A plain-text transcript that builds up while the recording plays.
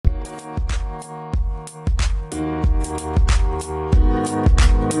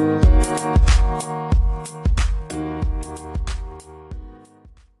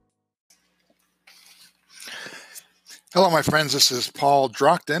Hello, my friends. This is Paul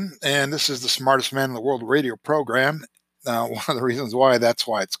Drockton, and this is the Smartest Man in the World radio program. Now, one of the reasons why that's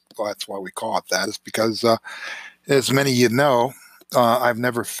why we call it that is because, as many of you know, I've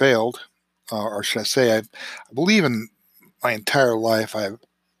never failed, or should I say, I believe in my entire life I've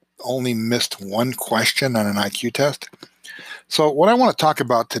only missed one question on an IQ test. So, what I want to talk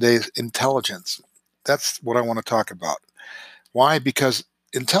about today is intelligence. That's what I want to talk about. Why? Because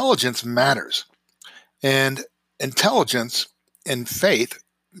intelligence matters. And intelligence and faith,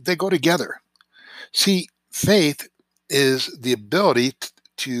 they go together. See, faith is the ability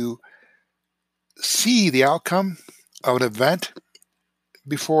to see the outcome of an event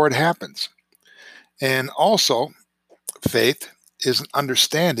before it happens. And also, faith is an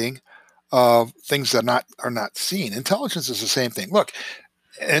understanding of things that are not seen. Intelligence is the same thing. Look,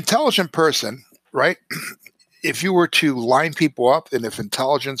 an intelligent person, right? If you were to line people up, and if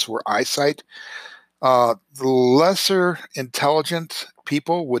intelligence were eyesight, the lesser intelligent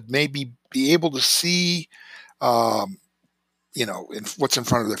people would maybe be able to see, what's in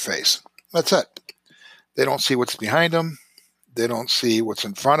front of their face. That's it. They don't see what's behind them. They don't see what's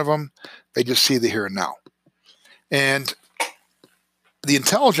in front of them. They just see the here and now. And the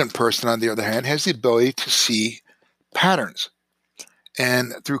intelligent person, on the other hand, has the ability to see patterns.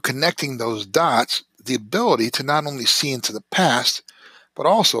 And through connecting those dots, the ability to not only see into the past, but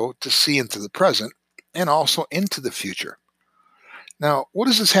also to see into the present and also into the future. Now, what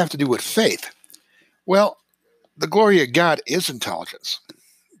does this have to do with faith? Well, the glory of God is intelligence,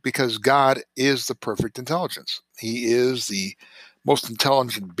 because God is the perfect intelligence. He is the most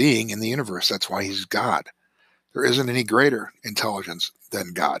intelligent being in the universe. That's why he's God. There isn't any greater intelligence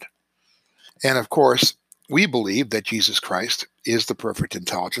than God. And of course, we believe that Jesus Christ is the perfect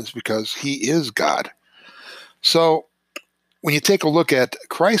intelligence because he is God. So when you take a look at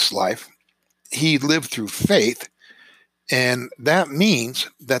Christ's life, he lived through faith, and that means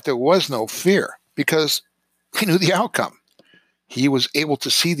that there was no fear because he knew the outcome. He was able to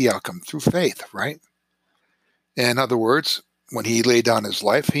see the outcome through faith, right? In other words, when he laid down his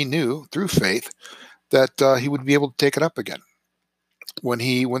life, he knew through faith that he would be able to take it up again. When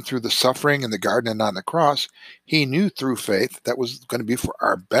he went through the suffering in the garden and on the cross, he knew through faith that was going to be for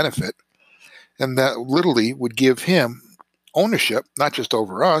our benefit, and that literally would give him ownership, not just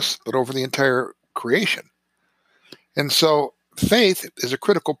over us, but over the entire creation. And so faith is a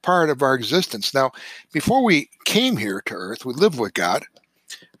critical part of our existence. Now, before we came here to earth, we lived with God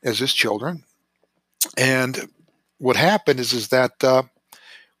as his children. And what happened is that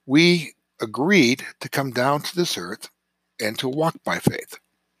we agreed to come down to this earth and to walk by faith,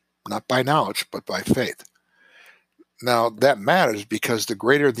 not by knowledge, but by faith. Now, that matters because the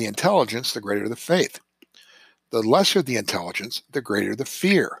greater the intelligence, the greater the faith. The lesser the intelligence, the greater the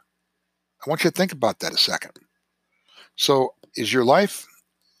fear. I want you to think about that a second. So, is your life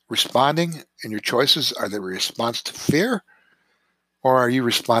responding, and your choices, are they a response to fear, or are you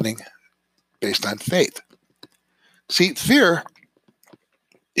responding based on faith? See, fear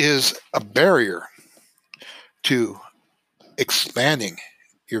is a barrier to expanding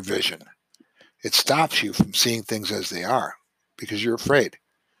your vision. It stops you from seeing things as they are because you're afraid.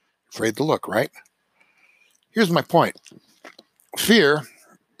 Afraid to look, right? Here's my point. Fear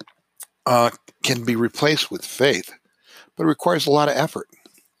can be replaced with faith, but it requires a lot of effort.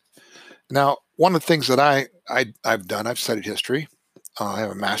 Now, one of the things that I've done, I've studied history. I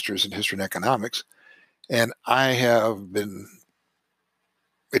have a master's in history and economics, and I have been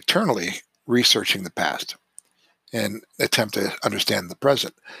eternally researching the past and attempt to understand the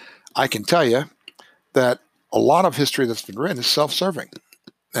present. I can tell you that a lot of history that's been written is self-serving,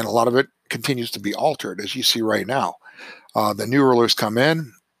 and a lot of it continues to be altered, as you see right now. The new rulers come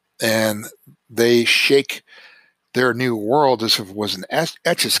in, and they shake their new world as if it was an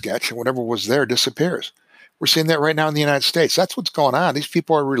etch-a-sketch, and whatever was there disappears. We're seeing that right now in the United States. That's what's going on. These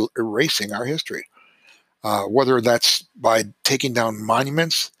people are erasing our history, whether that's by taking down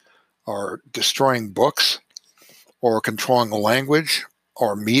monuments or destroying books or controlling the language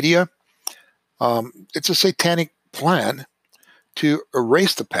or media. It's a satanic plan to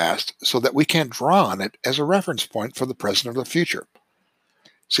erase the past so that we can't draw on it as a reference point for the present or the future.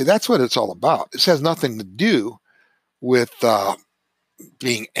 See, that's what it's all about. This has nothing to do with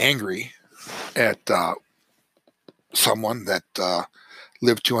being angry at someone that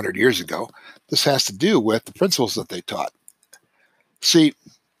lived 200 years ago. This has to do with the principles that they taught. See,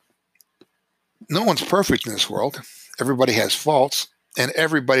 no one's perfect in this world. Everybody has faults, and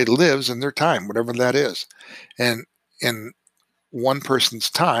everybody lives in their time, whatever that is. And in one person's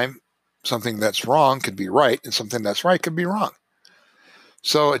time, something that's wrong could be right, and something that's right could be wrong.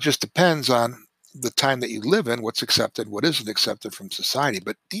 So it just depends on the time that you live in, what's accepted, what isn't accepted from society.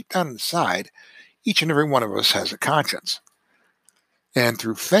 But deep down inside, each and every one of us has a conscience. And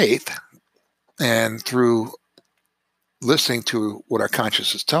through faith and through listening to what our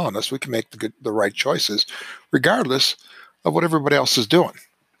conscience is telling us, we can make the right choices, regardless of what everybody else is doing.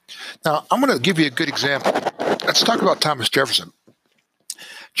 Now, I'm going to give you a good example. Let's talk about Thomas Jefferson.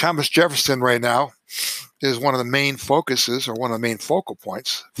 Thomas Jefferson right now is one of the main focuses, or one of the main focal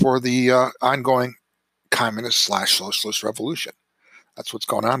points for the ongoing communist/socialist revolution. That's what's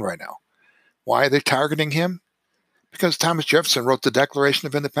going on right now. Why are they targeting him? Because Thomas Jefferson wrote the Declaration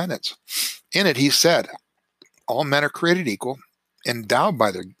of Independence. In it, he said, all men are created equal, endowed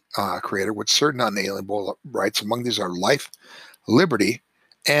by their Creator with certain unalienable rights. Among these are life, liberty,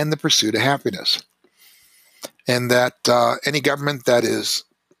 and the pursuit of happiness. And that any government that is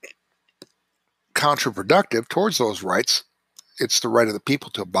counterproductive towards those rights, it's the right of the people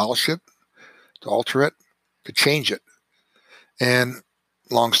to abolish it, to alter it, to change it. And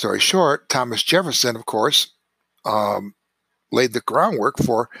long story short, Thomas Jefferson, of course, laid the groundwork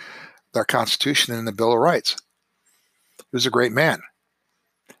for our Constitution and the Bill of Rights. He was a great man.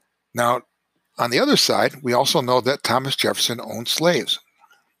 Now, on the other side, we also know that Thomas Jefferson owned slaves.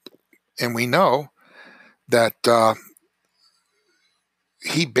 And we know that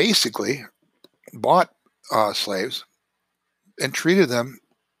he basically bought slaves and treated them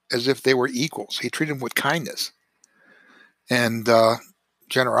as if they were equals. He treated them with kindness and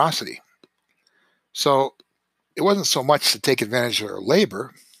generosity. So it wasn't so much to take advantage of their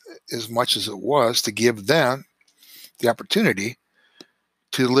labor as much as it was to give them the opportunity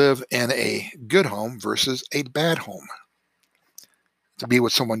to live in a good home versus a bad home, to be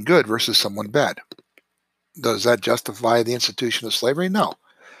with someone good versus someone bad. Does that justify the institution of slavery? No.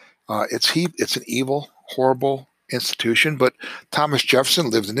 It's an evil, horrible institution, but Thomas Jefferson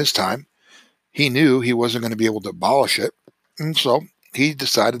lived in his time. He knew he wasn't going to be able to abolish it, and so he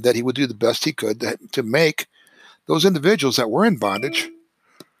decided that he would do the best he could to make those individuals that were in bondage,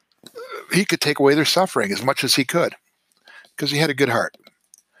 he could take away their suffering as much as he could, because he had a good heart.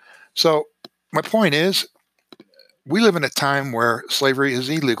 So my point is, we live in a time where slavery is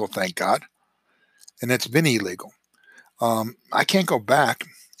illegal, thank God, and it's been illegal. I can't go back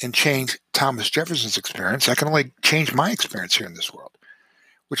and change Thomas Jefferson's experience. I can only change my experience here in this world,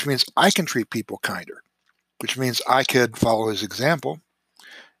 which means I can treat people kinder, which means I could follow his example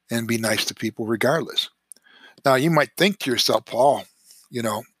and be nice to people regardless. Now, you might think to yourself, Paul, we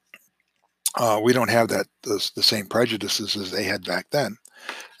don't have the same prejudices as they had back then.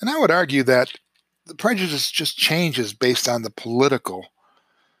 And I would argue that the prejudice just changes based on the political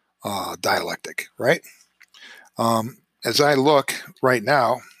dialectic, right? As I look right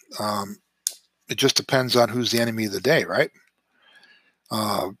now, it just depends on who's the enemy of the day, right?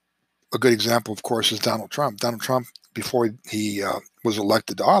 A good example, of course, is Donald Trump. Donald Trump, before he was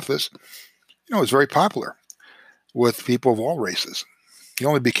elected to office, was very popular with people of all races. He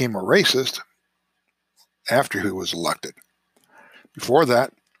only became a racist after he was elected. Before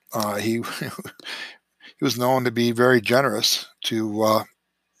that, he was known to be very generous to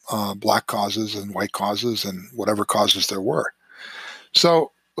black causes and white causes and whatever causes there were.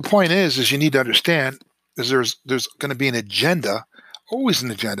 So the point is you need to understand is there's going to be an agenda, always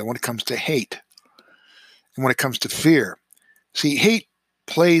an agenda when it comes to hate and when it comes to fear. See, hate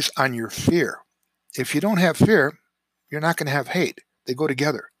plays on your fear. If you don't have fear, you're not going to have hate. They go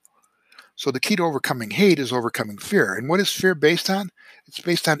together. So the key to overcoming hate is overcoming fear. And what is fear based on? It's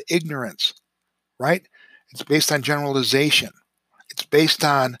based on ignorance, right? It's based on generalization. It's based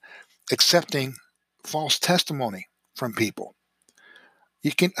on accepting false testimony from people.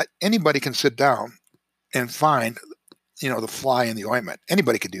 Anybody can sit down and find, the fly in the ointment.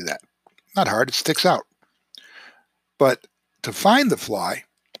 Anybody can do that. Not hard. It sticks out. But to find the fly,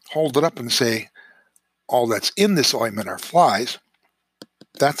 hold it up and say, all that's in this ointment are flies,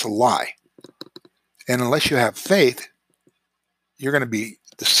 that's a lie. And unless you have faith, you're going to be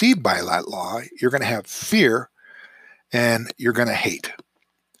deceived by that lie. You're going to have fear and you're going to hate.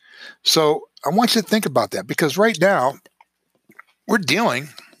 So I want you to think about that, because right now we're dealing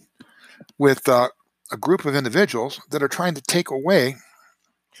with a group of individuals that are trying to take away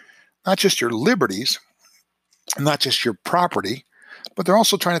not just your liberties, not just your property, but they're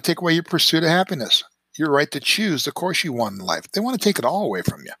also trying to take away your pursuit of happiness, your right to choose the course you want in life. They want to take it all away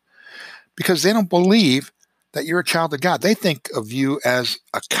from you because they don't believe that you're a child of God. They think of you as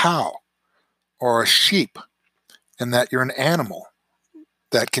a cow or a sheep and that you're an animal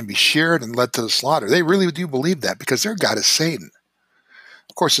that can be sheared and led to the slaughter. They really do believe that because their God is Satan.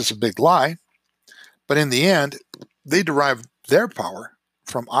 Of course, it's a big lie, but in the end, they derive their power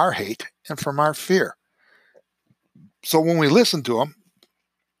from our hate and from our fear. So when we listen to them,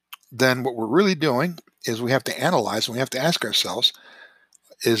 then what we're really doing is we have to analyze and we have to ask ourselves,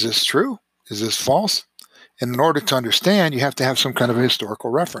 is this true? Is this false? And in order to understand, you have to have some kind of a historical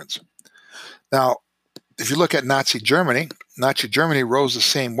reference. Now, if you look at Nazi Germany rose the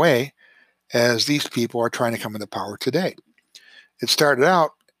same way as these people are trying to come into power today. It started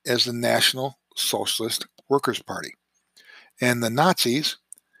out as the National Socialist Workers' Party. And the Nazis,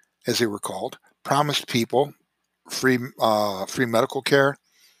 as they were called, promised people free medical care,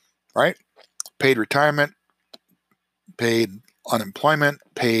 right? Paid retirement, paid unemployment,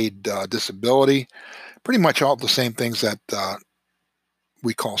 paid disability, pretty much all the same things that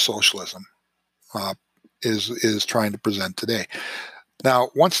we call socialism is trying to present today. Now,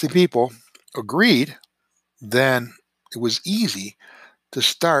 once the people agreed, then it was easy to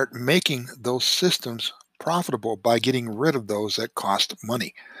start making those systems profitable by getting rid of those that cost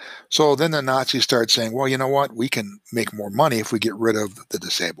money. So then the Nazis started saying, well, you know what? We can make more money if we get rid of the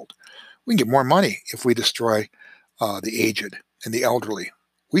disabled. We can get more money if we destroy the aged and the elderly.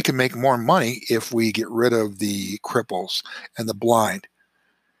 We can make more money if we get rid of the cripples and the blind.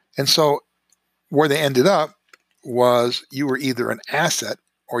 And so where they ended up was you were either an asset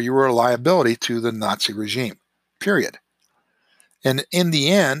or you were a liability to the Nazi regime, period. And in the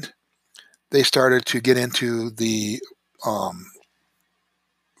end, they started to get into the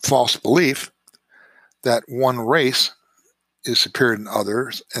false belief that one race is superior than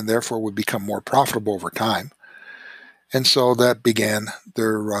others and therefore would become more profitable over time. And so that began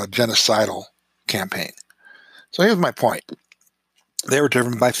their genocidal campaign. So here's my point. They were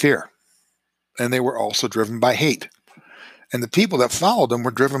driven by fear, and they were also driven by hate. And the people that followed them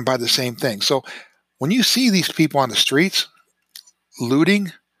were driven by the same thing. So when you see these people on the streets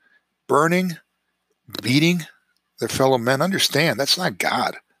looting, burning, beating their fellow men, understand that's not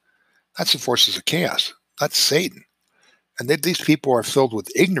God. That's the forces of chaos. That's Satan. And these people are filled with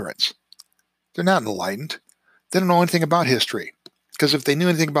ignorance. They're not enlightened. They don't know anything about history. Because if they knew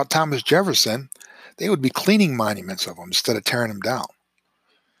anything about Thomas Jefferson, they would be cleaning monuments of him instead of tearing them down.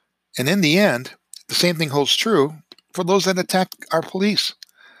 And in the end, the same thing holds true for those that attack our police.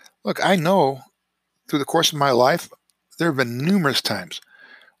 Look, I know through the course of my life, there have been numerous times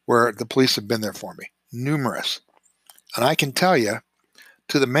where the police have been there for me. Numerous. And I can tell you,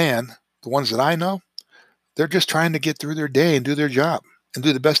 to the man, the ones that I know, they're just trying to get through their day and do their job and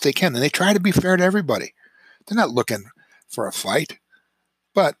do the best they can. And they try to be fair to everybody. They're not looking for a fight,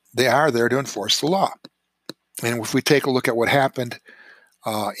 but they are there to enforce the law. And if we take a look at what happened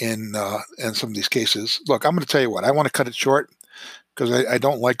in some of these cases, look, I'm going to tell you what, I want to cut it short because I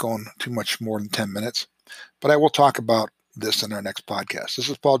don't like going too much more than 10 minutes, but I will talk about this in our next podcast. This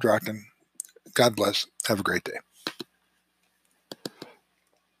is Paul Drockton. God bless. Have a great day.